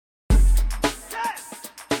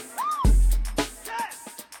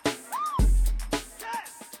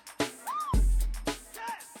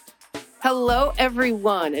Hello,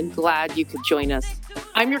 everyone, and glad you could join us.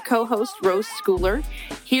 I'm your co-host, Rose Schooler,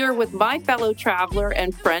 here with my fellow traveler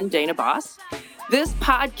and friend, Dana Boss. This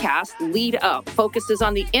podcast, Lead Up, focuses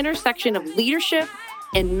on the intersection of leadership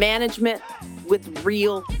and management with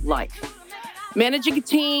real life. Managing a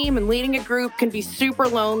team and leading a group can be super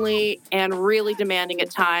lonely and really demanding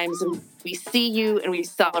at times, and we see you and we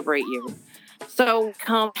celebrate you. So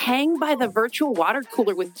come hang by the virtual water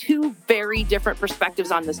cooler with two very different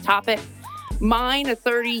perspectives on this topic. Mine, a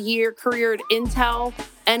 30-year career at Intel,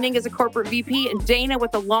 ending as a corporate VP, and Dana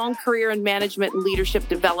with a long career in management and leadership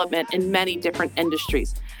development in many different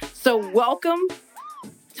industries. So welcome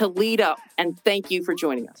to Lead Up, and thank you for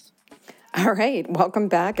joining us. All right, welcome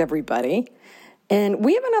back, everybody. And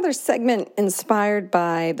we have another segment inspired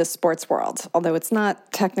by the sports world, although it's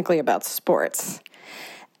not technically about sports.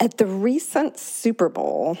 At the recent Super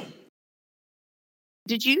Bowl.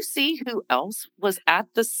 Did you see who else was at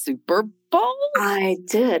the Super Bowl? I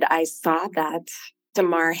did. I saw that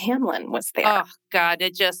Damar Hamlin was there. Oh, God,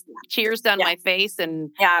 it just cheers down my face. And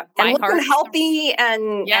looking healthy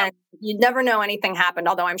and you never know anything happened,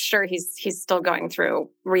 although I'm sure he's still going through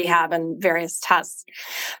rehab and various tests.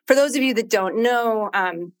 For those of you that don't know,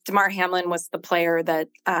 Damar Hamlin was the player that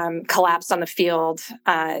collapsed on the field.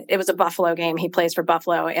 It was a Buffalo game. He plays for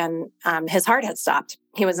Buffalo, and his heart had stopped.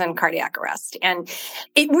 He was in cardiac arrest. And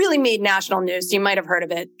it really made national news. You might have heard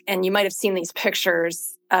of it, and you might have seen these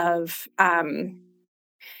pictures of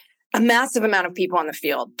a massive amount of people on the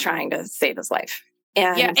field trying to save his life.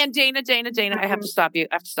 And Dana, I have to stop you.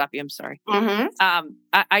 I'm sorry. Mm-hmm.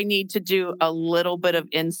 I need to do a little bit of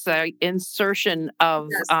insertion of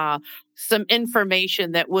some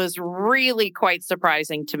information that was really quite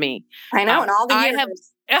surprising to me. I know, and all the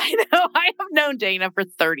years. I have known Dana for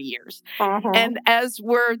 30 years. Uh-huh. And as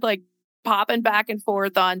we're like popping back and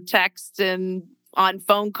forth on text and on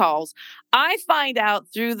phone calls, I find out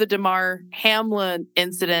through the Damar Hamlin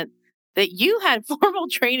incident that you had formal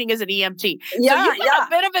training as an EMT. Yeah, so you have a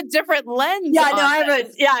bit of a different lens.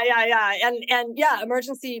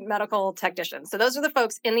 Emergency medical technician. So those are the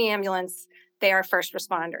folks in the ambulance. They are first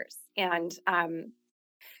responders. And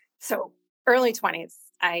so early 20s,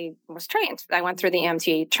 I was trained. I went through the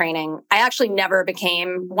EMT training. I actually never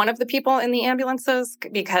became one of the people in the ambulances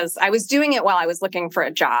because I was doing it while I was looking for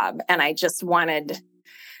a job. And I just wanted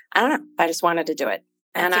to do it.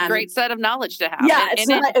 And it's a great set of knowledge to have. Yeah,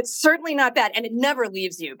 it's certainly not bad. And it never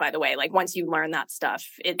leaves you, by the way, like once you learn that stuff.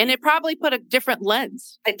 It probably put a different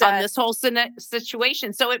lens on this whole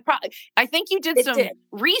situation. So I think you did some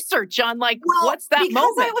research on what's that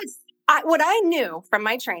moment? What I knew from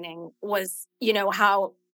my training was,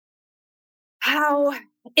 how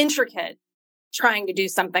intricate trying to do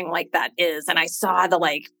something like that is. And I saw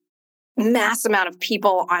the mass amount of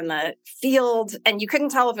people on the field, and you couldn't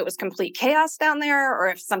tell if it was complete chaos down there or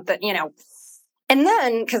if something, And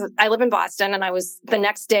then, because I live in Boston, and I was the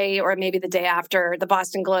next day or maybe the day after, the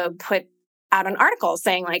Boston Globe put out an article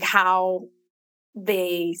saying how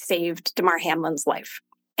they saved Damar Hamlin's life.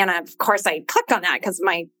 And of course, I clicked on that because of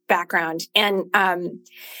my background. And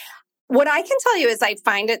what I can tell you is I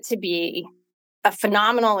find it to be a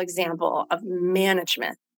phenomenal example of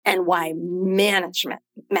management and why management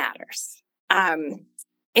matters. In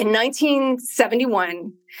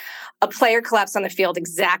 1971, a player collapsed on the field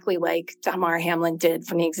exactly like Damar Hamlin did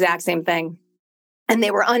from the exact same thing, and they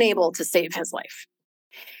were unable to save his life.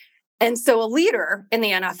 And so a leader in the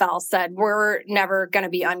NFL said, we're never going to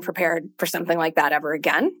be unprepared for something like that ever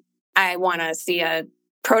again. I want to see a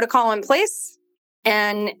protocol in place.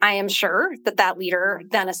 And I am sure that leader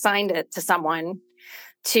then assigned it to someone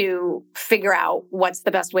to figure out what's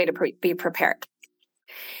the best way to be prepared.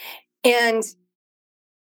 And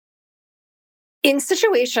in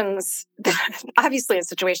situations, obviously in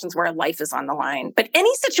situations where life is on the line, but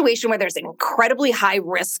any situation where there's an incredibly high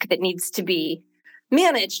risk that needs to be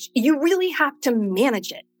managed, you really have to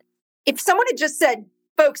manage it. If someone had just said,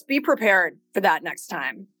 folks, be prepared for that next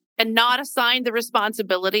time. And not assigned the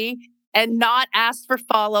responsibility and not ask for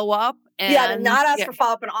follow-up. And not ask for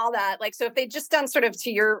follow-up and all that. So if they'd just done sort of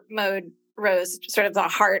to your mode, Rose, sort of the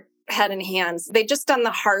heart, head, and hands, they just done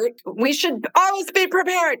the heart. We should always be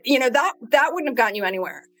prepared. That wouldn't have gotten you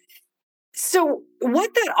anywhere. So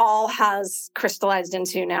what that all has crystallized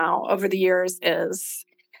into now over the years is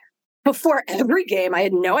before every game, I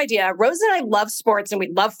had no idea. Rose and I love sports and we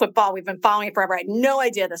love football. We've been following it forever. I had no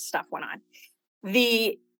idea this stuff went on.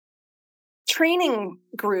 The training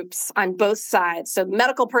groups on both sides, so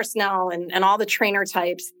medical personnel and all the trainer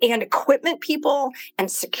types and equipment people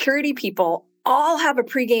and security people all have a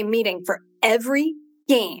pregame meeting for every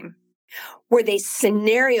game where they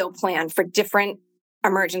scenario plan for different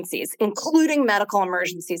emergencies, including medical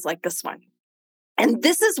emergencies like this one. And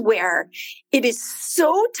this is where it is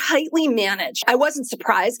so tightly managed. I wasn't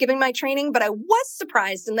surprised given my training, but I was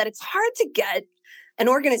surprised in that it's hard to get an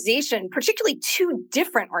organization, particularly two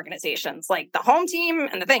different organizations, like the home team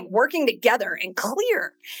and the thing, working together and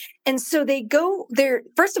clear. And so they go there.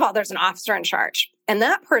 First of all, there's an officer in charge, and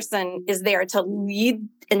that person is there to lead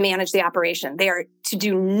and manage the operation. They are to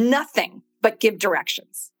do nothing but give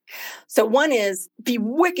directions. So one is be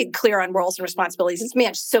wicked clear on roles and responsibilities. It's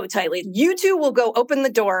managed so tightly. You two will go open the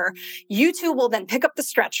door. You two will then pick up the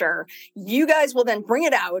stretcher. You guys will then bring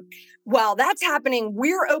it out. While that's happening,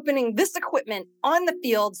 we're opening this equipment on the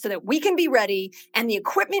field so that we can be ready. And the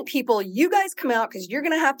equipment people, you guys come out because you're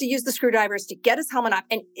going to have to use the screwdrivers to get his helmet off.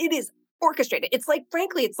 And it is orchestrated. It's like,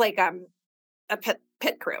 frankly, it's like a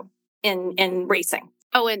pit crew in racing.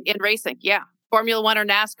 Oh, in racing. Yeah. Formula One or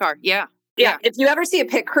NASCAR. Yeah. Yeah. If you ever see a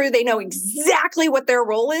pit crew, they know exactly what their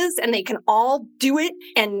role is and they can all do it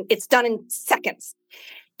and it's done in seconds.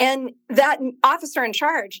 And that officer in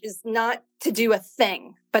charge is not to do a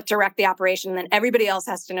thing, but direct the operation. And then everybody else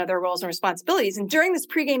has to know their roles and responsibilities. And during this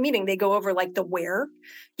pregame meeting, they go over like the where,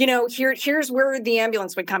 here's where the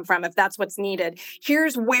ambulance would come from if that's what's needed.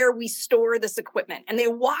 Here's where we store this equipment. And they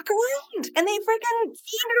walk around and they freaking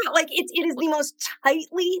figure it out. Like it is the most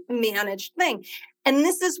tightly managed thing. And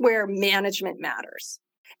this is where management matters.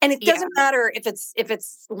 And it doesn't matter if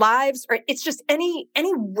it's lives or it's just any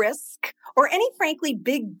risk or any frankly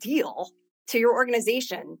big deal to your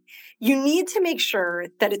organization. You need to make sure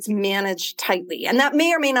that it's managed tightly. And that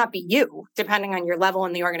may or may not be you, depending on your level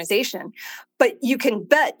in the organization. But you can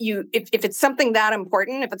bet if it's something that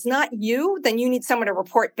important, if it's not you, then you need someone to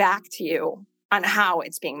report back to you on how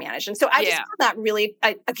it's being managed. And so I just found that really,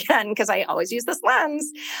 again, because I always use this lens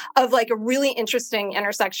of like a really interesting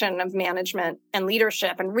intersection of management and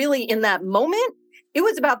leadership. And really in that moment, it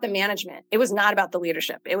was about the management. It was not about the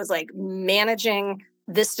leadership. It was like managing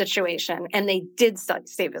this situation. And they did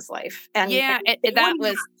save his life. And they didn't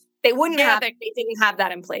have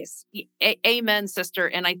that in place. Amen, sister.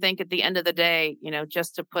 And I think at the end of the day,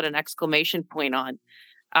 just to put an exclamation point on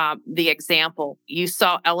the example, you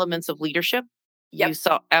saw elements of leadership. Yep. You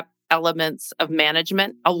saw elements of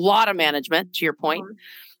management, a lot of management, to your point. Mm-hmm.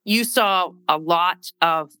 You saw a lot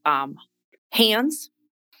of hands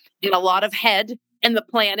and a lot of head in the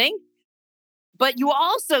planning. But you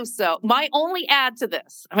also saw, my only add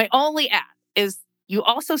is you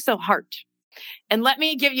also saw heart. And let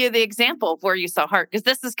me give you the example of where you saw heart, because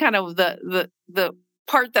this is kind of the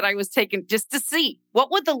part that I was taking just to see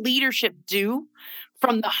what would the leadership do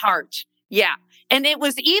from the heart. Yeah. And it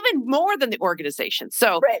was even more than the organization.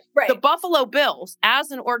 So the Buffalo Bills,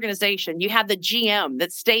 as an organization, you had the GM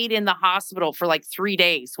that stayed in the hospital for like 3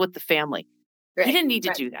 days with the family. Right. He didn't need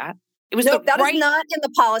to do that. It was that is not in the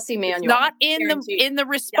policy manual. Not in the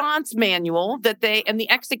response manual that and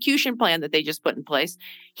the execution plan that they just put in place.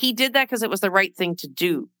 He did that because it was the right thing to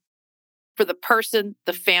do for the person,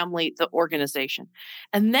 the family, the organization.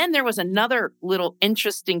 And then there was another little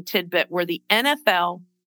interesting tidbit where the NFL,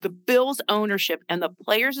 the Bills ownership, and the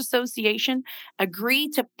Players Association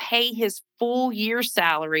agreed to pay his full year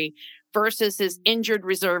salary versus his injured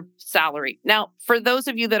reserve salary. Now, for those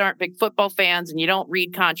of you that aren't big football fans and you don't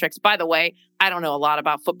read contracts, by the way, I don't know a lot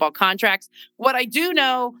about football contracts. What I do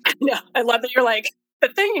know... I love that you're like, the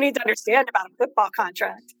thing you need to understand about a football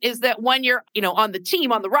contract is that when you're, on the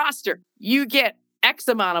team, on the roster, you get X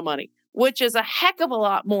amount of money, which is a heck of a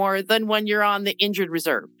lot more than when you're on the injured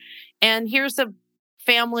reserve. And here's a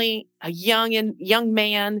family, a young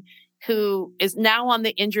man who is now on the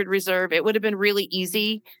injured reserve. It would have been really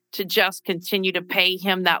easy to just continue to pay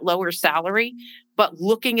him that lower salary. But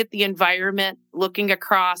looking at the environment, looking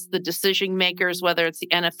across the decision makers, whether it's the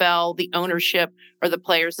NFL, the ownership, or the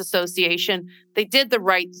Players Association, they did the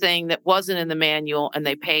right thing that wasn't in the manual, and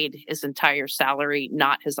they paid his entire salary,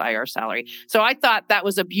 not his IR salary. So I thought that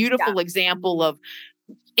was a beautiful example of,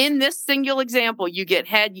 in this single example, you get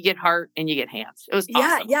head, you get heart, and you get hands. It was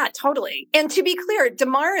awesome. Yeah, totally. And to be clear,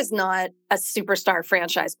 Damar is not a superstar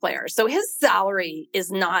franchise player. So his salary is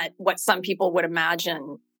not what some people would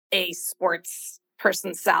imagine a sports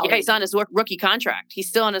person's salary. Yeah, he's on his rookie contract. He's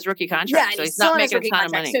still on his rookie contract. So he's not making a ton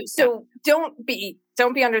of money. So don't be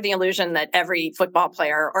under the illusion that every football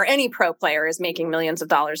player or any pro player is making millions of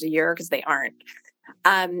dollars a year, because they aren't.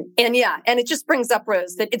 And it just brings up,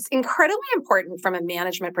 Rose, that it's incredibly important from a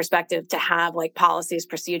management perspective to have like policies,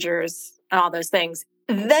 procedures, and all those things.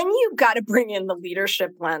 Then you've got to bring in the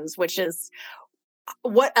leadership lens, which is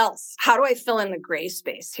what else? How do I fill in the gray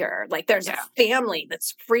space here? Like there's a family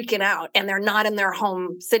that's freaking out and they're not in their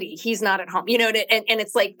home city. He's not at home, and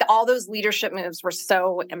it's like all those leadership moves were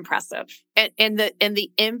so impressive. And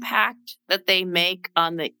the impact that they make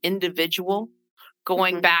on the individual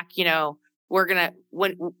going back, we're going to,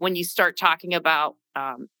 when you start talking about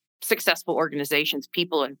successful organizations,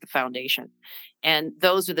 people at the foundation, and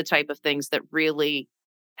those are the type of things that really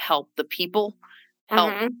help the people,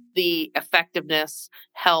 help the effectiveness,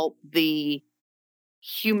 help the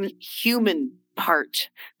human part,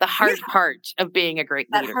 the hard part of being a great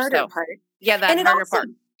leader. That harder part. Yeah, that harder part.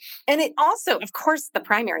 And it also, of course, the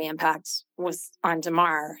primary impact was on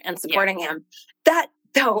Damar and supporting him. That,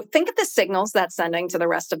 though, think of the signals that's sending to the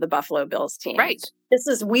rest of the Buffalo Bills team. Right.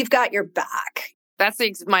 We've got your back. That's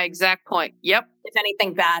my exact point. Yep. If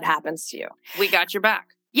anything bad happens to you, we got your back.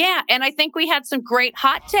 Yeah, and I think we had some great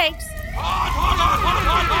hot takes.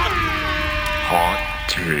 Hot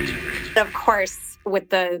take. Of course,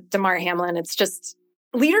 with the Damar Hamlin, it's just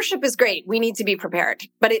leadership is great. We need to be prepared,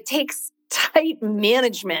 but it takes tight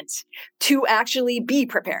management to actually be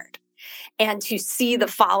prepared and to see the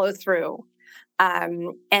follow through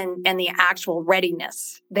and the actual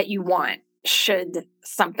readiness that you want should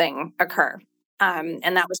something occur.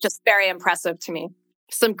 And that was just very impressive to me.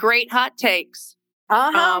 Some great hot takes.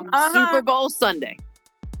 Super Bowl Sunday.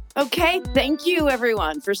 Okay, thank you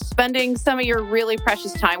everyone for spending some of your really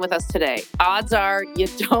precious time with us today. Odds are you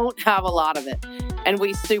don't have a lot of it, and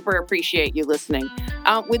we super appreciate you listening.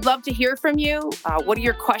 We'd love to hear from you. What are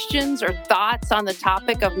your questions or thoughts on the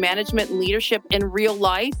topic of management and leadership in real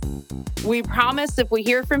life? We promise if we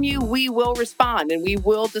hear from you, we will respond and we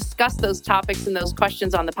will discuss those topics and those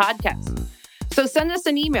questions on the podcast. So send us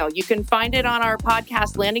an email. You can find it on our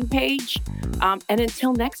podcast landing page. And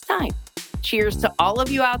until next time, cheers to all of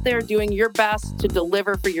you out there doing your best to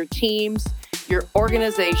deliver for your teams, your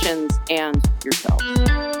organizations, and yourselves.